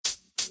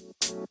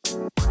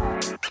Good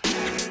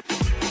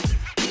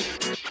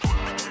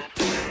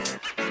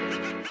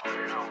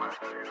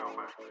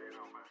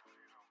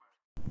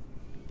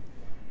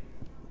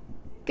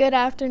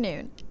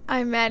afternoon.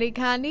 I'm Maddie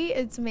Condi.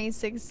 It's May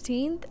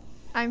 16th.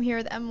 I'm here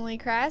with Emily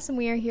Crass, and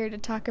we are here to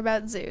talk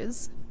about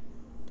zoos.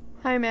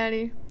 Hi,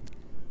 Maddie.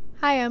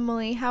 Hi,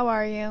 Emily. How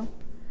are you?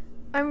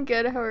 I'm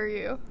good. How are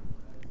you?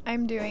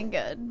 I'm doing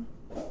good.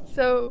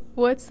 So,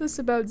 what's this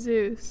about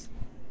zoos?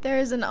 There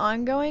is an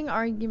ongoing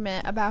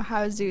argument about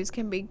how zoos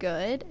can be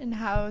good and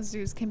how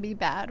zoos can be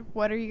bad.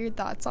 What are your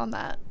thoughts on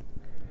that?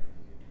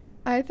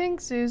 I think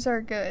zoos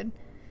are good.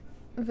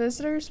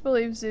 Visitors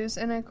believe zoos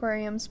and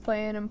aquariums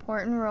play an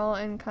important role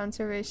in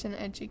conservation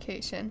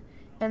education,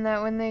 and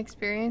that when they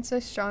experience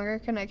a stronger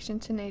connection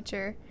to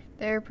nature,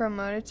 they are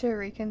promoted to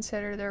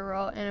reconsider their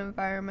role in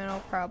environmental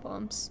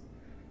problems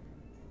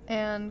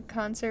and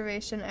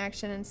conservation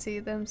action and see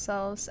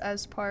themselves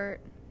as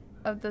part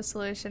of the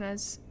solution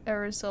as a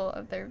result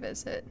of their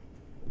visit.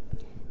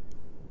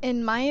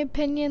 In my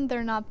opinion,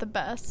 they're not the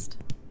best.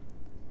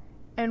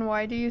 And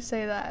why do you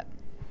say that?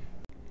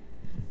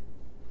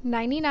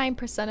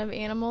 99% of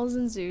animals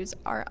in zoos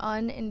are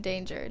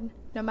unendangered.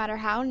 No matter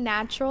how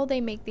natural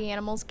they make the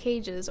animals'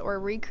 cages or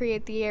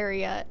recreate the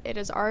area, it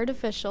is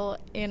artificial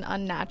and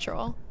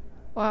unnatural.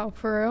 Wow,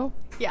 for real?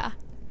 Yeah.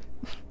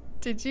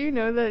 Did you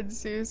know that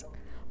zoos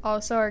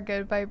also are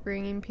good by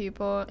bringing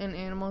people and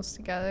animals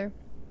together?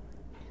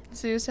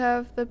 Zoos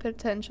have the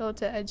potential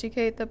to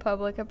educate the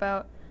public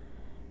about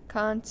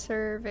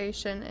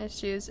conservation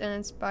issues and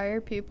inspire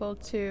people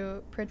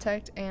to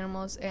protect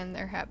animals and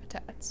their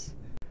habitats.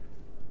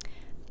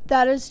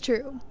 That is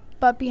true,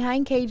 but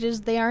behind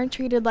cages, they aren't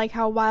treated like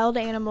how wild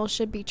animals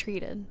should be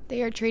treated.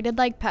 They are treated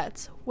like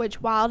pets,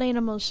 which wild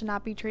animals should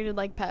not be treated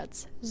like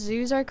pets.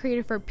 Zoos are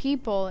created for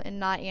people and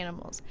not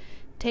animals.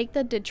 Take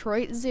the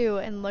Detroit Zoo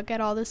and look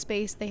at all the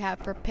space they have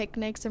for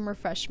picnics and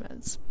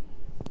refreshments.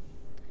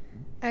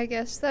 I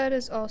guess that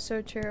is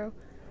also true,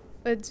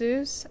 but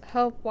zoos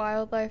help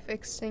wildlife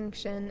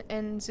extinction,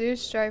 and zoos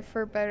strive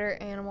for better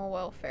animal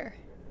welfare.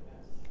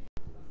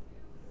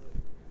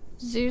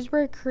 Zoos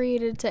were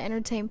created to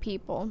entertain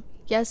people.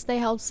 Yes, they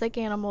help sick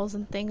animals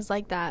and things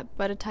like that,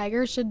 but a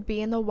tiger should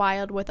be in the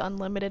wild with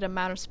unlimited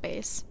amount of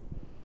space.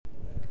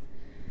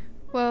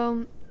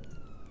 Well,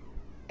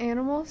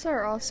 animals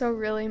are also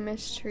really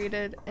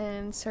mistreated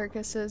in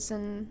circuses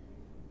and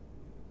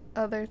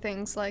other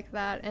things like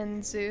that,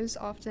 and zoos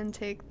often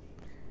take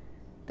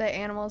the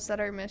animals that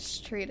are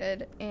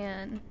mistreated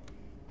and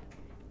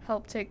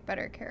help take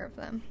better care of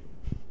them.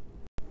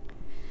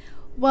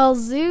 Well,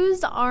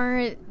 zoos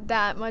aren't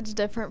that much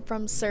different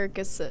from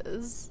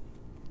circuses.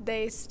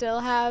 They still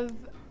have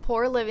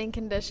poor living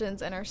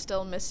conditions and are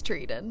still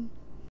mistreated.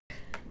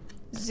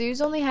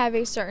 Zoos only have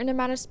a certain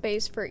amount of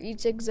space for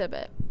each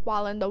exhibit,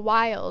 while in the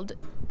wild,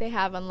 they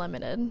have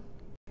unlimited.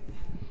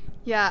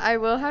 Yeah, I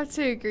will have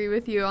to agree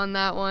with you on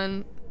that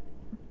one.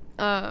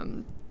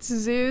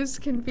 Zoos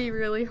can be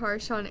really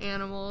harsh on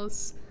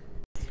animals.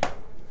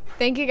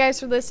 Thank you guys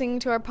for listening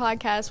to our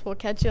podcast. We'll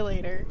catch you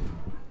later.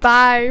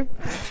 Bye!